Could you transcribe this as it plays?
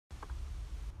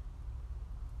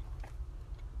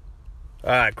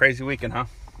Crazy weekend, huh?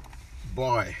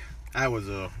 Boy, that was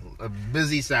a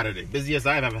busy Saturday. Busiest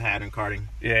I've ever had in karting.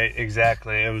 Yeah,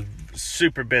 exactly. It was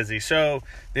super busy. So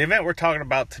the event we're talking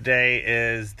about today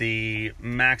is the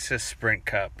Maxxis Sprint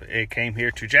Cup. It came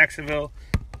here to Jacksonville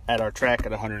at our track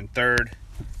at 103rd.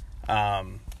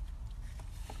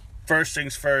 First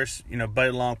things first,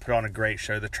 Buddy Long put on a great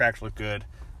show. The track looked good.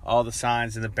 All the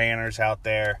signs and the banners out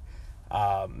there.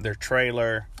 Their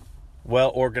trailer,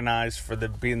 well organized for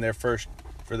being their first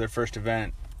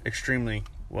event. Extremely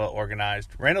well organized.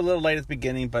 Ran a little late at the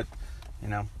beginning, but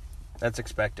that's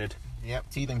expected. Yep,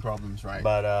 teething problems, right?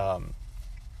 But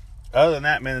other than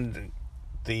that, man,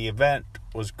 the event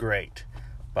was great.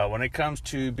 But when it comes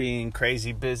to being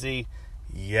crazy busy,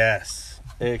 yes,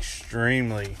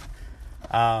 extremely.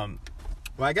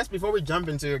 Well, I guess before we jump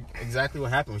into exactly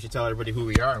what happened, we should tell everybody who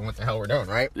we are and what the hell we're doing,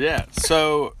 right? Yeah.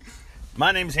 So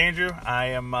my name's Andrew. I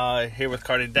am here with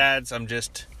Karting Dads. I'm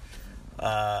just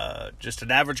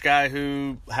an average guy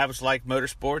who happens to like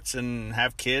motorsports and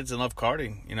have kids and love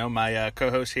karting. My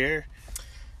co-host here.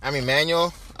 I'm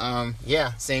Emmanuel.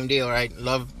 Yeah, same deal, right?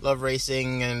 Love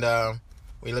racing, and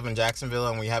we live in Jacksonville,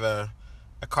 and we have a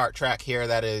kart track here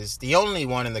that is the only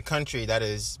one in the country that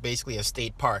is basically a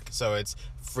state park. So it's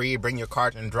free, bring your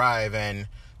kart and drive, and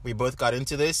we both got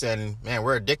into this, and man,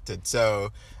 we're addicted.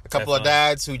 So a couple of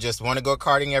dads who just want to go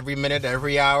karting every minute,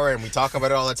 every hour, and we talk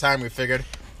about it all the time. We figured,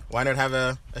 why not have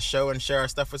a show and share our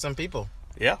stuff with some people?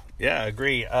 Yeah, I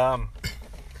agree.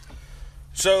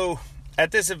 So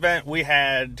at this event, we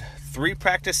had 3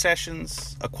 practice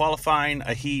sessions, a qualifying,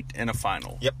 a heat, and a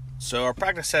final. Yep. So our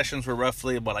practice sessions were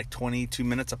roughly about 22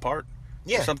 minutes apart.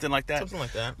 Yeah. Something like that. Something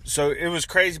like that. So it was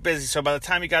crazy busy. So by the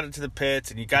time you got into the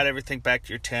pits and you got everything back to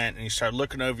your tent and you start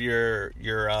looking over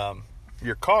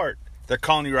your cart, they're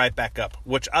calling you right back up,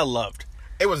 which I loved.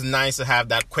 It was nice to have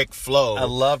that quick flow. I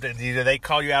loved it. Either they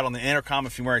call you out on the intercom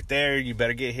if you weren't there, you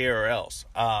better get here or else.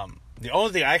 The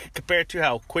only thing I could compare it to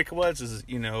how quick it was is,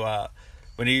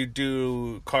 when you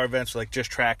do car events like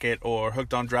Just Track It or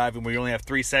Hooked on Driving, where you only have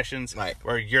 3 sessions, right,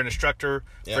 where you're an instructor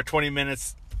for 20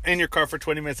 minutes, in your car for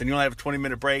 20 minutes, and you only have a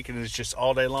 20-minute break, and it's just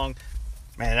all day long.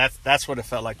 Man, that's what it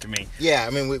felt like to me. Yeah, I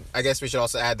mean, I guess we should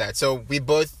also add that. So we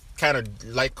both kind of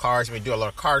like cars, and we do a lot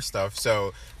of car stuff.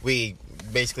 So we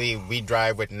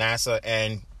drive with NASA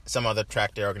and some other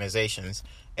track day organizations.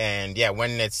 And yeah,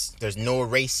 when there's no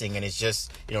racing and it's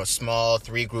just, small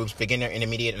 3 groups, beginner,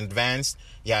 intermediate, and advanced.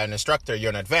 Yeah, an instructor, you're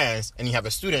an advanced, and you have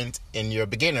a student and you're a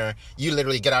beginner. You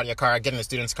literally get out of your car, get in the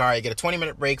student's car, you get a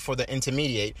 20-minute break for the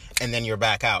intermediate, and then you're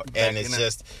back out. And it's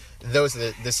just, those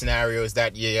are the scenarios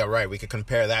that, yeah, right, we could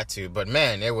compare that to. But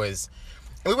man,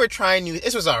 we were trying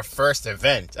this was our first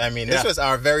event. I mean, this was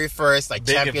our very first big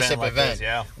championship event. This,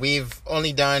 yeah. We've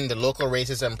only done the local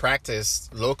races and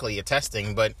practice locally at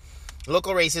testing, but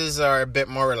local races are a bit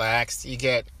more relaxed. You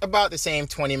get about the same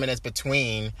 20 minutes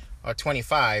between, or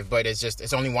 25, but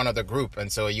it's only one other group.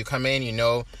 And so you come in,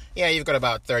 you've got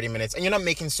about 30 minutes, and you're not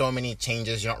making so many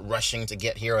changes. You're not rushing to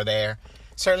get here or there.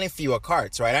 Certainly fewer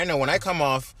carts, right? I know when I come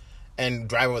off and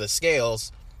drive over the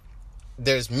scales,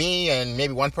 there's me and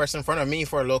maybe one person in front of me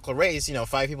for a local race,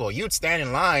 5 people. You'd stand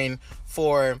in line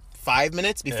for 5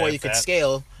 minutes before you could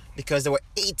scale because there were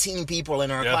 18 people in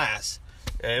our class.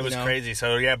 It was crazy.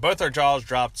 So, yeah, both our jaws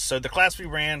dropped. So the class we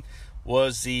ran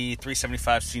was the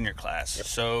 375 senior class. Yep.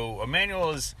 So Emmanuel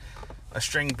is a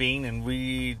string bean, and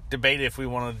we debated if we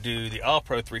wanted to do the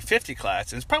All-Pro 350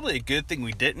 class. And it's probably a good thing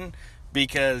we didn't,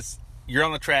 because you're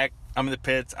on the track, I'm in the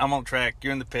pits, I'm on the track,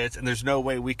 you're in the pits, and there's no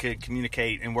way we could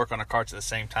communicate and work on our carts at the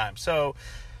same time. So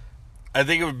I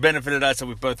think it would benefited us that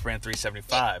we both ran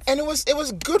 375. And it was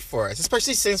good for us,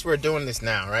 especially since we're doing this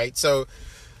now, right? So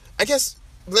I guess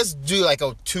let's do a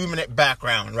 2-minute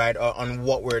background, right, on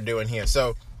what we're doing here.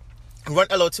 So we run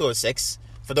LO206.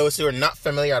 For those who are not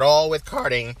familiar at all with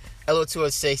karting,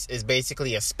 LO206 is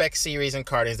basically a spec series in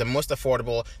karting. It's the most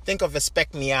affordable. Think of a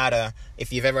Spec Miata,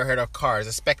 if you've ever heard of cars.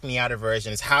 A Spec Miata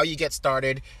version is how you get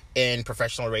started in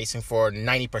professional racing for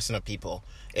 90% of people.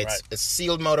 It's a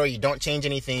sealed motor. You don't change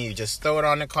anything. You just throw it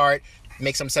on the cart,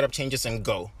 make some setup changes, and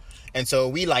go. And so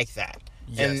we like that.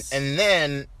 Yes. And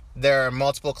then there are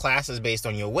multiple classes based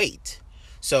on your weight.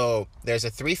 So there's a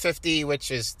 350,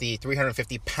 which is the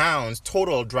 350 pounds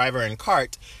total driver and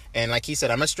cart. And like he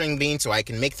said, I'm a string bean, so I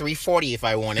can make 340 if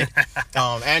I wanted.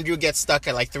 Andrew gets stuck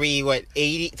at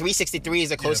 363 is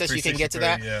the closest you can get to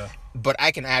that. Yeah. But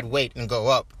I can add weight and go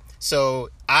up. So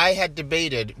I had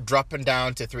debated dropping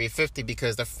down to 350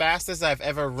 because the fastest I've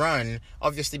ever run,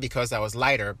 obviously because I was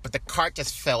lighter, but the cart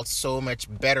just felt so much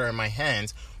better in my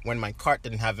hands when my cart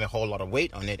didn't have a whole lot of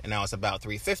weight on it, and I was about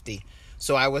 350.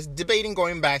 So I was debating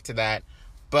going back to that,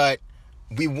 but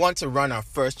we want to run our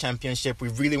first championship. We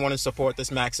really want to support this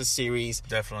Maxxis series.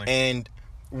 Definitely. And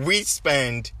we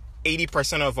spend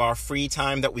 80% of our free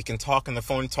time that we can talk on the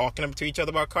phone, talking to each other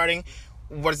about karting.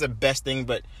 What is the best thing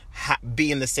but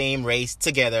be in the same race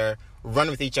together, run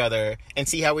with each other, and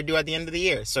see how we do at the end of the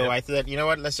year. So I thought, you know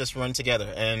what, let's just run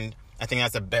together. And I think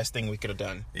that's the best thing we could have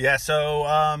done. Yeah, so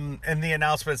in the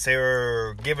announcements, they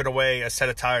were giving away a set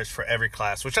of tires for every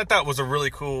class, which I thought was a really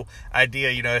cool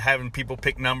idea, having people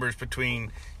pick numbers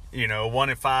between, 1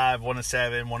 and 5, 1 and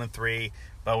 7, 1 and 3.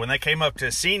 But when they came up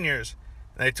to seniors,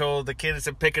 they told the kids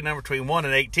to pick a number between 1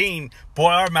 and 18. Boy,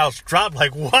 our mouths dropped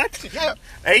like, what? Yeah.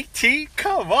 18?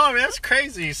 Come on, man, that's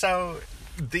crazy. So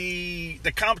the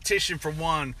competition for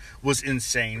one was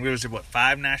insane. We was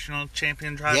 5 national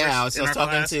champion drivers? Yeah, I was talking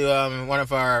class? to one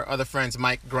of our other friends,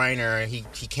 Mike Greiner.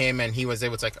 He came and he was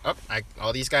able to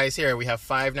all these guys here. We have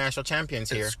 5 national champions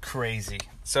here. It's crazy.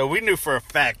 So we knew for a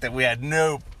fact that we had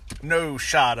no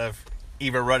shot of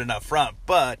even running up front,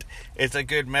 but it's a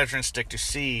good measuring stick to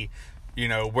see,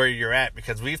 where you're at,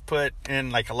 because we've put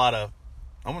in a lot of,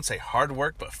 I won't say hard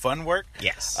work, but fun work.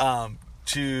 Yes.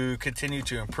 To continue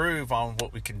to improve on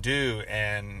what we can do,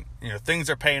 and things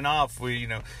are paying off. We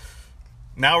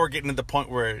now we're getting to the point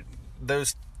where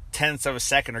those tenths of a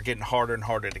second are getting harder and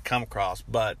harder to come across.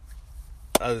 But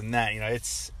other than that,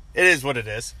 it is what it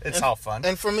is. It's all fun.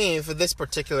 And for me, for this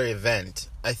particular event,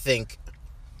 I think,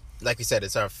 like you said,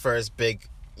 it's our first big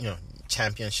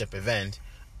championship event.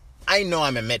 I know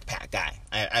I'm a mid-pack guy.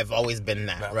 I've always been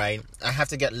that, right? I have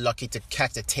to get lucky to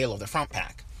catch the tail of the front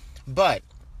pack. But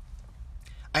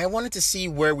I wanted to see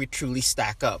where we truly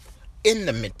stack up in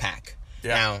the mid-pack.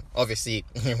 Yeah. Now, obviously,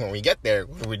 when we get there,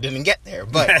 we didn't get there.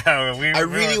 But I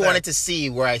really wanted to see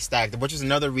where I stacked, which is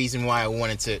another reason why I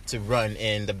wanted to run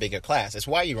in the bigger class. It's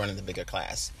why you run in the bigger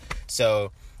class.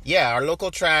 So, yeah, our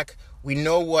local track, we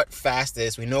know what fast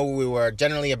is. We know we were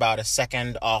generally about a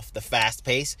second off the fast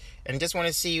pace. And just want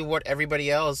to see what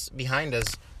everybody else behind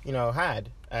us, had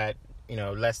at,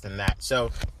 less than that.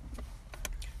 So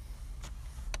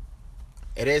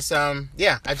it is, I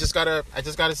just gotta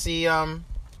see, I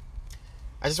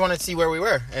just want to see where we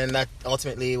were. And that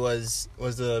ultimately was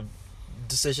the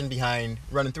decision behind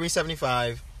running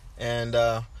 375. And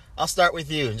I'll start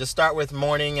with you. Just start with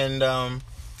morning and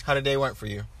how the day went for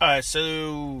you. All right,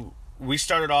 so we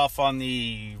started off on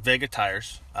the Vega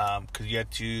tires because you had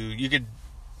to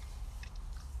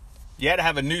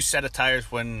have a new set of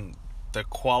tires when the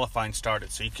qualifying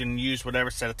started. So you can use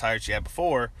whatever set of tires you had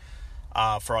before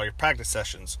for all your practice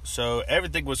sessions. So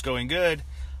everything was going good.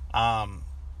 I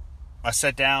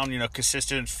set down,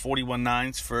 consistent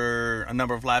 41.9s for a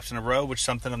number of laps in a row, which is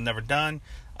something I've never done.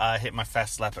 I hit my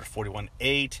fastest lap at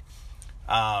 41.8.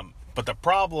 But the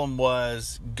problem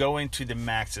was going to the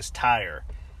Maxxis tire.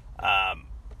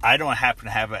 I don't happen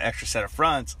to have an extra set of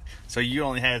fronts, so you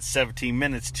only had 17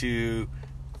 minutes to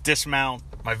dismount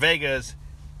my Vegas,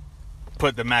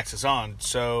 put the Maxxis on.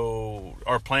 So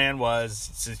our plan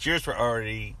was, since yours were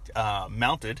already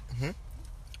mounted,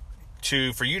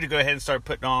 for you to go ahead and start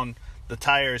putting on the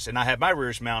tires, and I had my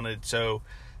rears mounted. So,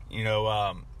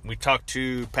 we talked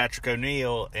to Patrick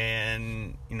O'Neill,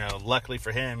 and luckily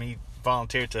for him, he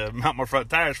volunteered to mount my front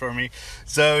tires for me.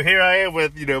 So here I am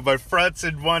with my fronts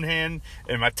in one hand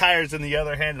and my tires in the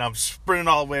other hand, and I'm sprinting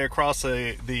all the way across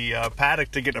the paddock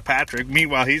to get to Patrick.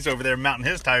 Meanwhile, he's over there mounting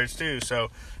his tires too.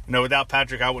 So without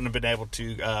Patrick, I wouldn't have been able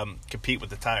to compete with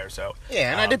the tires. So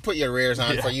yeah, and I did put your rears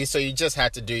on for you, so you just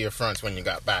had to do your fronts when you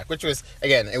got back, which was,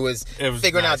 again, it was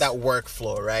figuring out that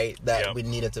workflow, right, that we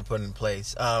needed to put in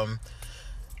place.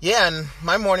 And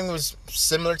my morning was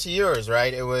similar to yours,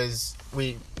 right? It was,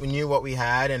 we knew what we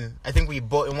had, and I think we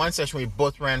both, in one session, we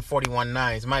both ran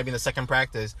 41.9s. It might have been the second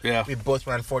practice. Yeah. We both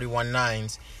ran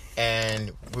 41.9s,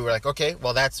 and we were like, okay,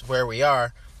 well, that's where we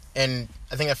are. And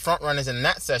I think the front runners in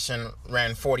that session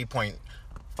ran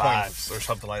 40.5 or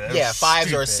something like that. Yeah,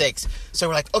 5s or 6. So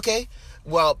we're like, okay,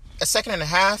 well, a second and a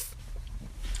half,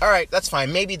 all right, that's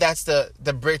fine. Maybe that's the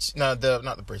bridge, not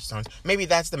the Bridgestones. Maybe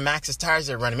that's the Maxxis tires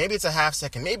they're running. Maybe it's a half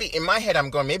second. Maybe in my head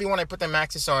I'm going, maybe when I put the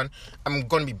Maxxis on, I'm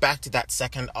going to be back to that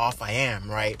second off I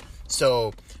am, right?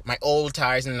 So my old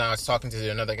tires, and I was talking to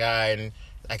another guy, and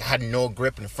I had no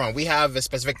grip in the front. We have a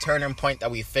specific turning point that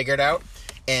we figured out,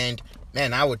 and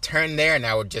man, I would turn there and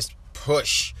I would just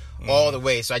push all the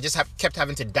way. So I just kept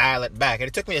having to dial it back. And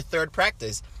it took me a third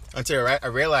practice until I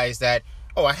realized that,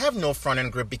 I have no front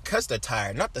end grip because the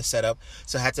tire, not the setup.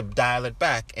 So I had to dial it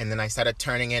back. And then I started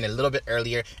turning in a little bit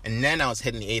earlier. And then I was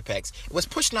hitting the apex. It was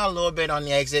pushing out a little bit on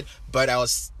the exit, but I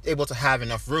was able to have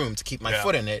enough room to keep my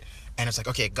foot in it. And it's like,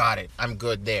 okay, got it. I'm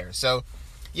good there. So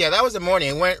Yeah, that was the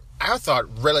morning. It went, I thought,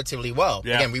 relatively well.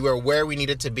 Yeah. Again, we were where we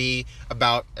needed to be,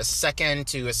 about a second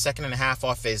to a second and a half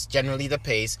off is generally the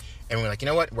pace. And we're like, you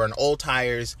know what? We're on old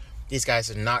tires. These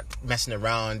guys are not messing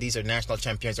around. These are national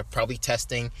champions. They're probably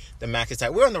testing the max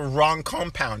tire. We're on the wrong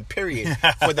compound, period,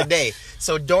 for the day.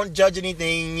 So don't judge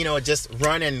anything. Just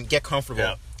run and get comfortable.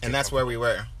 Yeah, and that's where we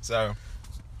were. So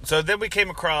then we came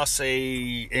across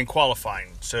in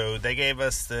qualifying. So they gave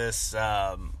us this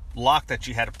lock that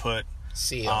you had to put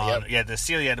seal. on. Yep. Yeah, the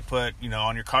seal you had to put,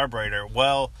 on your carburetor.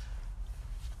 Well,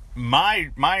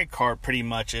 my car pretty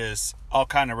much is all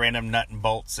kind of random nut and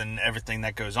bolts and everything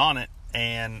that goes on it,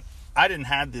 and I didn't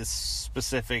have this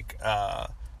specific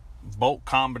bolt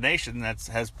combination that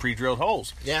has pre-drilled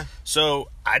holes. Yeah. So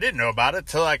I didn't know about it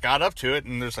till I got up to it,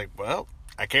 and there's like, well,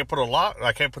 I can't put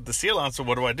the seal on, so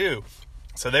what do I do?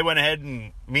 So they went ahead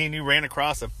and me and you ran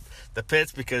across the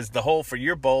pits because the hole for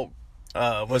your bolt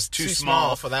was too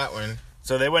small for that one.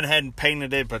 So they went ahead and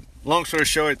painted it, but long story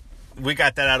short, we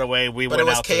got that out of the way. But it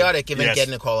was chaotic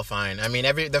getting to qualifying. I mean,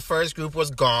 the first group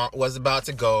was about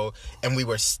to go, and we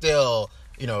were still,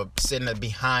 sitting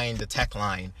behind the tech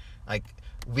line. Like,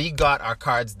 we got our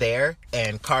cards there,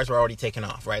 and cars were already taken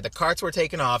off, right? The carts were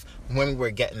taken off when we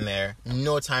were getting there.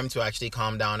 No time to actually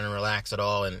calm down and relax at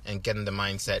all and get in the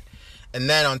mindset. And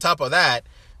then on top of that,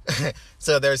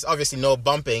 so there's obviously no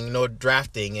bumping, no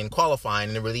drafting in qualifying,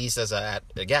 and the release as at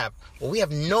the gap. Well, we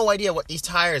have no idea what these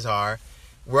tires are.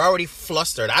 We're already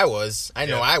flustered. I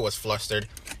know I was flustered,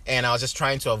 and I was just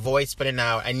trying to avoid spinning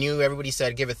out. I knew everybody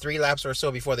said give it 3 laps or so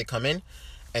before they come in,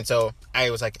 and so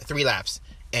I was like 3 laps.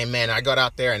 And man, I got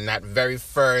out there, and that very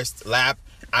first lap,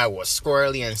 I was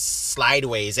squirrely and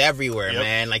slideways everywhere,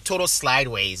 man, like total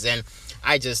slideways. And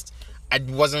I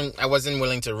wasn't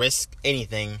willing to risk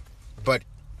anything, but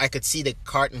I could see the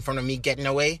cart in front of me getting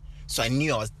away, so I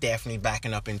knew I was definitely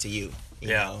backing up into you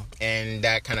know, and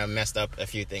that kind of messed up a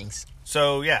few things.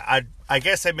 So yeah, I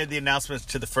guess I made the announcements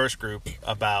to the first group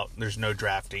about there's no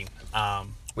drafting.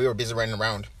 We were busy running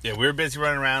around. Yeah, we were busy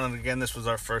running around, and again, this was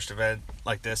our first event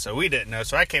like this, so we didn't know.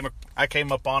 So I came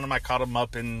up on him. I caught him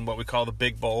up in what we call the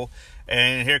big bowl,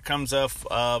 and here comes a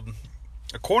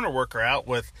corner worker out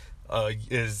with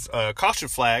his caution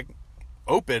flag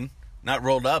open, not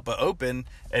rolled up, but open,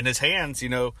 and his hands,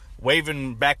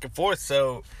 waving back and forth.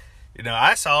 So,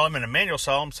 I saw him, and Emmanuel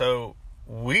saw him, so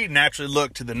we naturally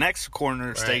looked to the next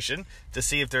corner station to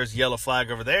see if there's a yellow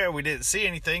flag over there. We didn't see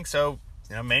anything, so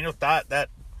Emmanuel thought that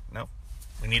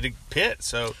we need to pit.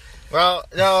 So, well,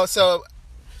 no. So,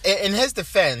 in his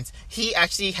defense, he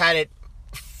actually had it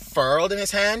furled in his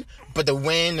hand, but the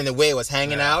wind and the way it was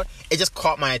hanging out, it just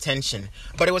caught my attention.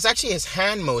 But it was actually his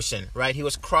hand motion, right? He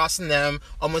was crossing them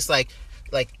almost like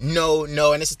no,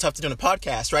 and this is tough to do on a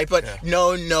podcast, right? But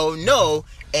no,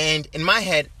 and in my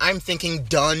head, I'm thinking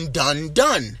done.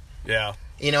 Yeah.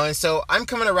 And so I'm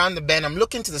coming around the bend, I'm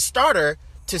looking to the starter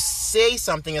to say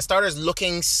something. The starter's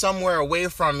looking somewhere away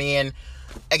from me, and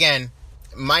again,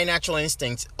 my natural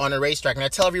instinct on a racetrack, and I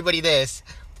tell everybody this,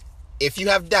 if you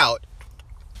have doubt,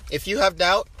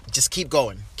 just keep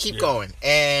going.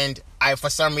 And for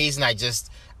some reason,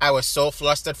 I was so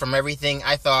flustered from everything.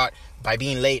 I thought by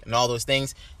being late and all those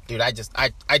things, dude, I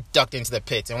ducked into the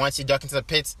pits. And once you duck into the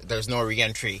pits, there's no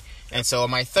re-entry. And so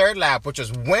on my third lap, which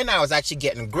was when I was actually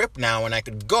getting grip now and I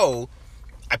could go,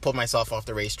 I pulled myself off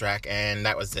the racetrack, and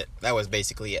that was it. That was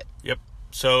basically it. Yep.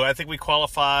 So I think we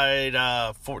qualified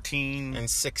 14 and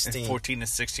 16. 14 and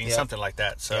 16, something like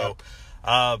that. So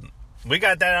we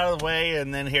got that out of the way,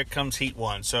 and then here comes Heat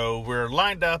 1. So we're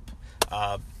lined up,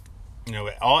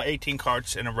 all 18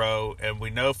 carts in a row, and we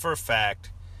know for a fact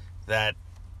that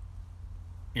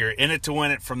you're in it to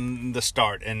win it from the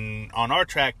start. And on our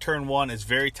track, turn 1 is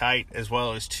very tight, as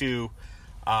well as 2.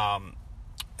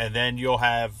 And then you'll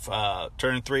have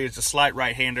turn 3 is a slight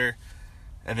right-hander,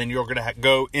 and then you're going to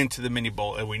go into the mini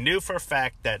bowl. And we knew for a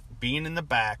fact that being in the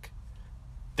back,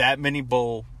 that mini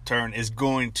bowl turn is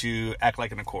going to act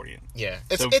like an accordion. Yeah,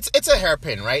 it's a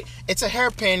hairpin, right? It's a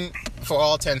hairpin for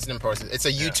all intents and purposes. It's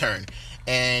a U-turn,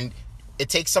 and it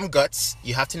takes some guts.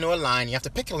 You have to know a line. You have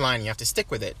to pick a line. You have to stick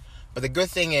with it. But the good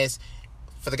thing is,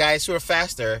 for the guys who are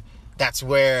faster, that's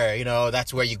where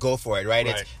you go for it, right?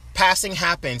 It's passing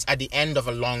happens at the end of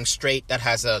a long straight that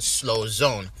has a slow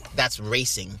zone. That's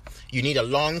racing. You need a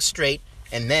long straight,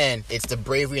 and then it's the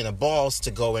bravery and the balls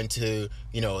to go into,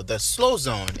 the slow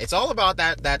zone. It's all about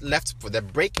that left foot, the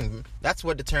braking. That's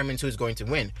what determines who's going to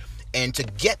win. And to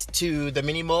get to the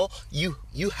mini bowl, you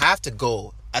have to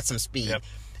go at some speed. Yep.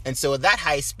 And so that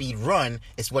high speed run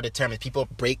is what determines people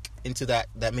break into that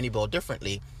mini bowl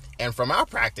differently. And from our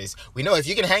practice, we know if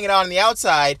you can hang it out on the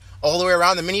outside all the way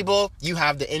around the mini bowl, you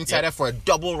have the insider for a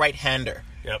double right-hander.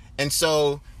 Yep. And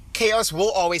so chaos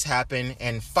will always happen,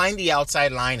 and find the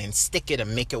outside line and stick it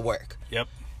and make it work. Yep.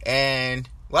 And,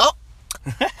 well...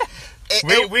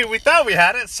 we thought we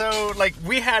had it, so, like,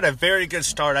 we had a very good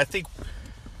start. I think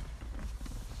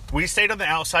we stayed on the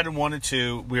outside in 1 and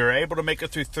 2. We were able to make it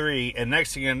through 3, and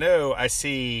next thing you know, I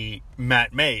see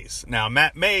Matt Mays. Now,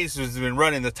 Matt Mays has been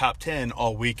running the top 10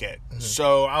 all weekend. Mm-hmm.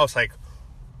 So I was like,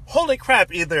 holy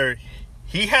crap, either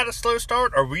he had a slow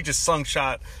start or we just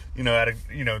slingshot,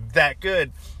 that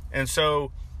good. And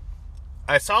so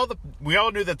I saw we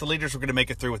all knew that the leaders were going to make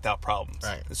it through without problems.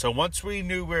 Right. So once we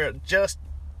knew we were just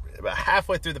about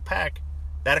halfway through the pack,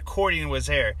 that accordion was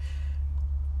there.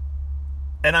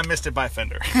 And I missed it by a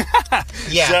fender.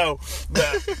 Yeah. So,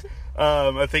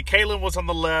 I think Kalen was on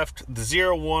the left. The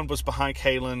 0-1 was behind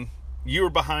Kalen. You were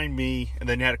behind me. And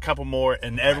then you had a couple more.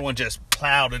 And everyone just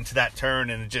plowed into that turn.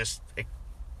 And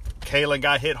Kalen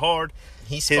got hit hard.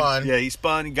 He spun. He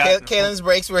spun. He got Kalen's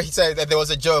brakes were, he said that there was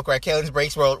a joke, right? Kalen's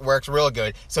brakes works real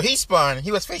good. So he spun.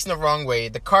 He was facing the wrong way.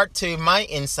 The cart to my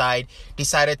inside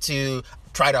decided to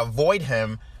try to avoid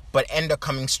him, but end up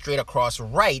coming straight across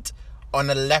right on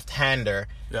the left-hander.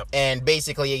 Yep. And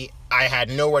basically, I had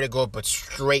nowhere to go but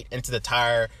straight into the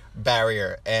tire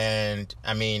barrier. And,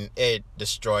 I mean, it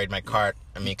destroyed my cart.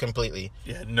 I mean, completely.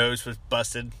 Yeah, nose was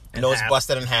busted.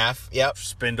 Busted in half. Yep.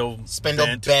 Spindle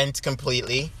bent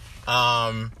completely.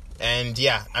 And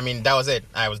yeah, I mean, that was it.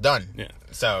 I was done. Yeah.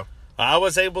 So I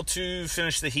was able to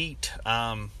finish the heat.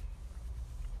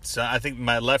 So I think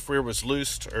my left rear was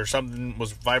loosed or something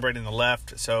was vibrating the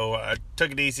left. So I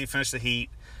took it easy, finished the heat.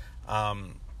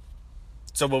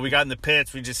 So when we got in the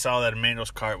pits, we just saw that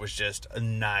Emmanuel's cart was just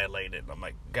annihilated. I'm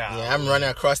like, God. Yeah, I'm running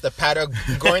across the paddock,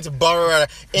 going to borrow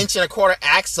 1.25 inch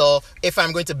axle if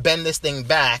I'm going to bend this thing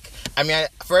back. I mean,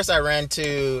 first I ran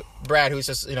to Brad, who's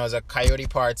just, is a Coyote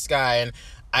Parts guy, and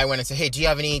I went and said, hey, do you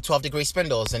have any 12-degree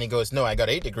spindles? And he goes, no, I got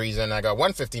 8 degrees and I got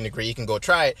 115 degree. You can go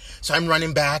try it. So I'm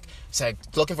running back. He's like,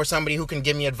 looking for somebody who can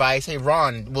give me advice. Hey,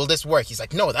 Ron, will this work? He's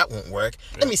like, no, that won't work.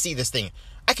 Let me see this thing.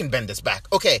 I can bend this back.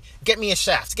 Okay, get me a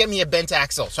shaft. Get me a bent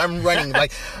axle. So I'm running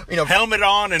like, helmet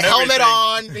on and everything. Helmet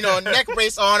on, neck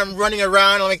brace on. I'm running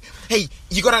around. I'm like, hey,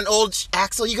 you got an old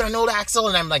axle? You got an old axle?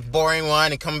 And I'm like boring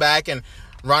one and come back and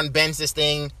Ron bends this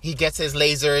thing. He gets his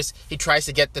lasers. He tries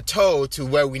to get the toe to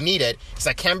where we need it. It's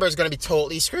like camber is going to be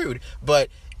totally screwed. But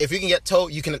if you can get toe,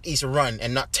 you can at least run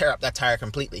and not tear up that tire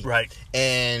completely. Right.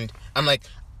 And I'm like,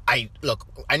 I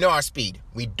know our speed.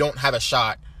 We don't have a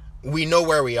shot. We know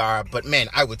where we are, but man,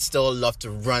 I would still love to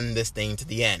run this thing to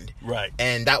the end. Right.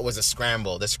 And that was a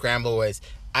scramble. The scramble was,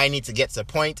 I need to get to a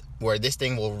point where this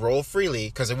thing will roll freely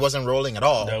because it wasn't rolling at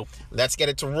all. Nope. Let's get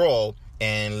it to roll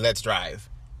and let's drive.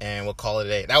 And we'll call it a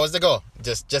day. That was the goal,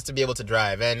 just to be able to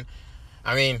drive. And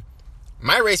I mean,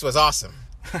 my race was awesome.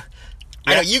 Yeah.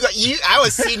 I know I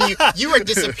was seeing you. You were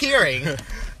disappearing.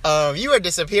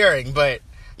 But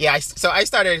yeah. So I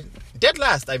started dead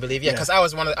last, I believe. Yeah, because I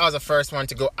was the first one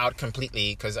to go out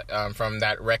completely because from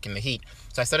that wreck in the heat.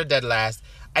 So I started dead last.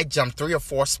 I jumped 3 or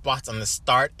 4 spots on the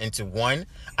start into one.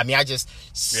 I mean, I just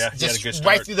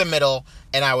right through the middle,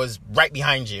 and I was right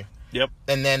behind you. Yep.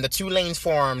 And then the 2 lanes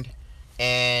formed.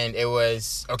 And it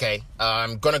was, okay,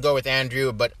 I'm going to go with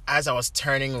Andrew. But as I was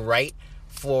turning right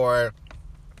for,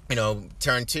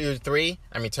 turn 3,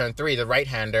 the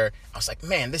right-hander, I was like,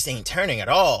 man, this ain't turning at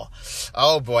all.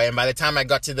 Oh, boy. And by the time I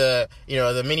got to the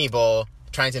mini bowl,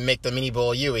 trying to make the mini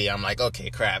bowl Yui, I'm like,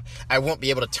 okay, crap. I won't be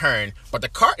able to turn. But the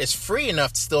cart is free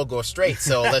enough to still go straight.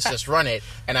 So let's just run it.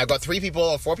 And I've got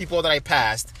 4 people that I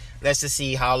passed. Let's just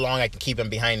see how long I can keep them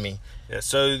behind me. Yeah,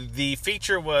 so the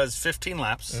feature was 15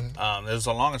 laps. Mm-hmm. It was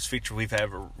the longest feature we've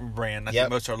ever ran. I think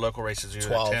most of our local races are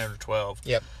 10 or 12.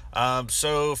 Yep.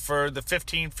 So for the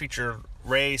 15 feature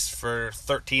race, for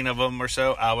 13 of them or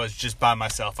so, I was just by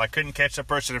myself. I couldn't catch the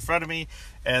person in front of me,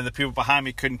 and the people behind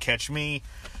me couldn't catch me.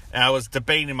 And I was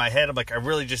debating in my head. I'm like, I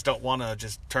really just don't want to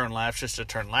just turn laps just to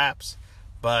turn laps.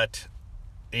 But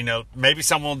maybe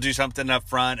someone will do something up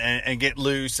front and get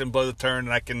loose and blow the turn,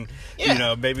 and I can,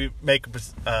 maybe make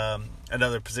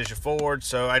another position forward.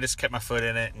 So I just kept my foot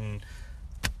in it, and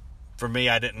for me,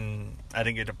 I didn't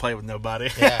get to play with nobody.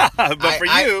 Yeah. But for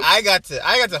you, I got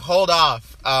to hold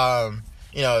off.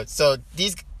 So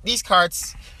these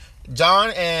carts,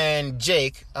 John and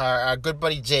Jake, our good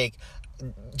buddy Jake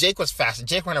was faster.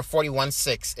 Jake ran a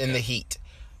 41.6 in the heat.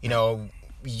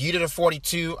 You did a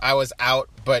 42, I was out,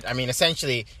 but I mean,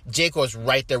 essentially, Jake was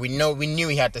right there. We knew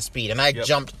he had the speed, and I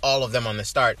jumped all of them on the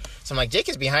start. So I'm like, Jake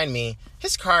is behind me.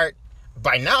 His cart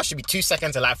by now should be 2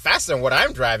 seconds a lap faster than what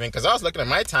I'm driving, because I was looking at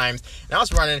my times, and I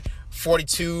was running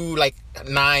 42 like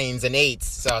 9s and 8s.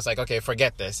 So I was like, okay,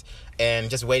 forget this. And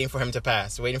just waiting for him to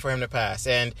pass.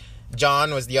 And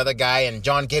John was the other guy, and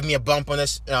John gave me a bump on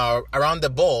this around the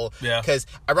bowl. Yeah. Because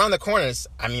around the corners,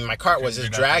 I mean, my cart was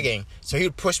just dragging. So he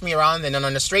would push me around, and then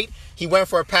on the straight, he went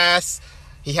for a pass.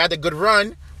 He had a good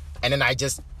run, and then I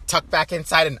just tucked back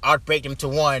inside and outbraked him to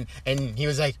 1. And he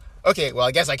was like, okay, well,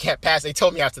 I guess I can't pass. They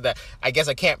told me after that, I guess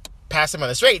I can't pass him on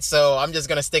the straight, so I'm just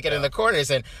going to stick it in the corners.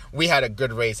 And we had a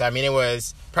good race. I mean, it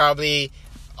was probably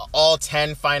all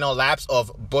 10 final laps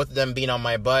of both of them being on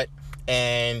my butt.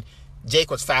 And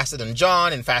Jake was faster than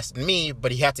John and faster than me,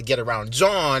 but he had to get around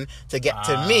John to get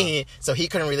to me, so he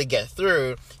couldn't really get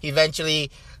through. He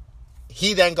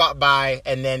then got by,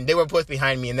 and then they were both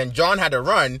behind me, and then John had to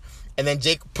run, and then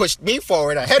Jake pushed me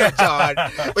forward ahead of John,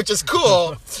 which is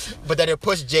cool, but then it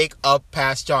pushed Jake up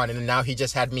past John, and then now he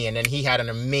just had me, and then he had an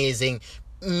amazing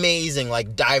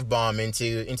like dive bomb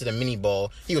into the mini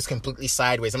bowl. He was completely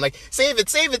sideways. I'm like, save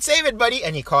it, buddy,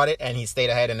 and he caught it, and he stayed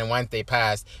ahead. And then once they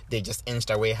passed, they just inched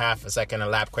their way half a second a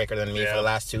lap quicker than me for the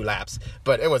last 2 laps.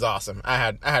 But it was awesome.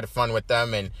 I had fun with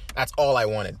them, and that's all I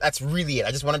wanted. That's really it.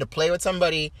 I just wanted to play with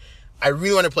somebody. I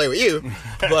really want to play with you,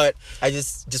 but I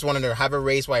just wanted to have a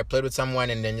race where I played with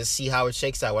someone and then just see how it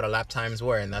shakes out, what our lap times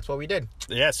were, and that's what we did.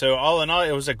 Yeah, so all in all,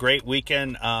 it was a great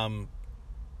weekend.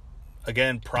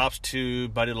 Again, props to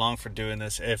Buddy Long for doing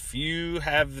this. If you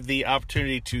have the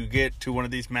opportunity to get to one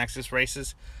of these Maxxis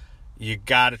races, you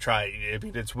got to try it. I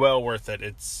mean, it's well worth it.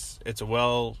 It's a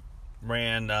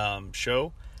well-ran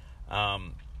show.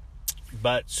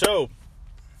 But so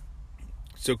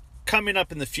coming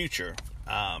up in the future,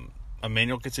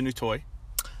 Emmanuel gets a new toy.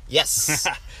 Yes.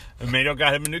 Emmanuel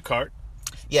got him a new cart.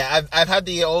 Yeah, I've had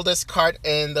the oldest cart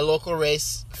in the local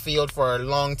race field for a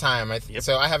long time.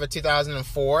 So I have a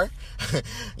 2004.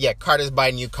 Yeah, carters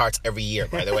buy new carts every year,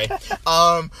 by the way.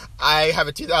 I have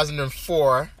a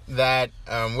 2004 that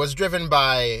was driven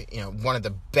by one of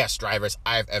the best drivers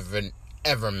I've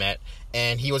ever met,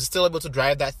 and he was still able to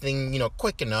drive that thing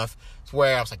quick enough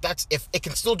where I was like, if it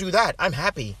can still do that, I'm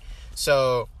happy.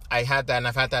 So I had that, and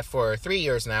I've had that for 3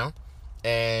 years now.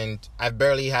 And I've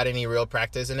barely had any real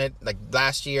practice in it. Like,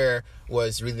 last year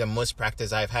was really the most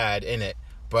practice I've had in it.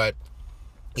 But,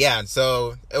 yeah,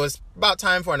 so it was about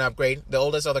time for an upgrade. The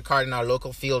oldest other cart in our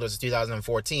local field was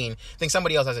 2014. I think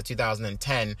somebody else has a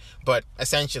 2010. But,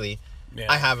 essentially,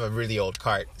 I have a really old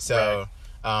cart. So,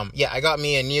 I got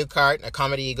me a new cart, a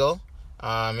Comet Eagle.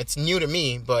 It's new to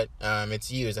me, but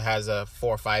it's used. It has 4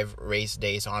 or 5 race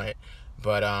days on it.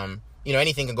 But,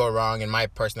 anything can go wrong. And my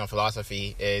personal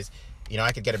philosophy is,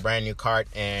 I could get a brand new cart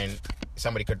and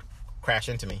somebody could crash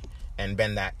into me and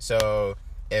bend that. So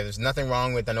if there's nothing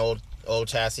wrong with an old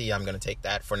chassis, I'm going to take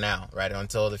that for now, right?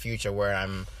 Until the future where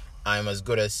I'm as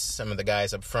good as some of the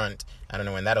guys up front. I don't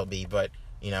know when that'll be, but,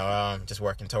 just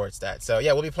working towards that. So,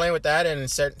 yeah, we'll be playing with that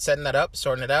and setting that up,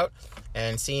 sorting it out,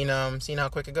 and seeing how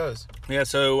quick it goes. Yeah,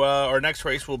 so our next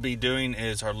race we'll be doing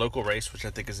is our local race, which I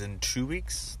think is in 2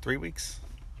 weeks, 3 weeks.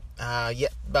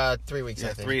 About 3 weeks,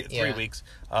 I think. 3 weeks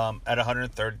at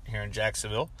 103rd here in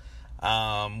Jacksonville.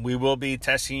 We will be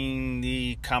testing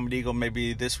the Comet Eagle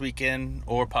maybe this weekend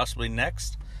or possibly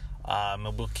next. And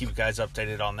we'll keep you guys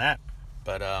updated on that.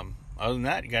 But other than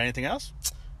that, you got anything else?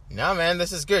 No, man,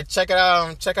 this is good. Check it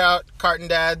out. Check out Carton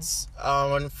Dads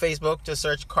on Facebook. Just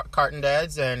search Carton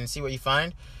Dads and see what you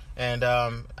find. And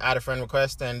add a friend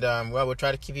request, and we'll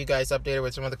try to keep you guys updated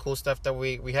with some of the cool stuff that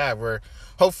we have.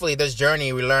 Hopefully this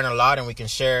journey we learn a lot, and we can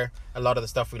share a lot of the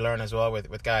stuff we learn as well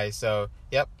with guys. So,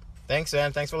 yep. Thanks,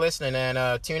 man. Thanks for listening,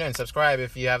 and tune in, subscribe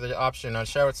if you have the option, or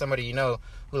share with somebody who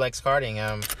likes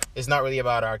karting. It's not really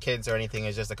about our kids or anything.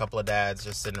 It's just a couple of dads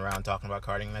just sitting around talking about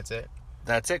karting. That's it.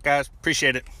 That's it, guys.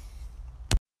 Appreciate it.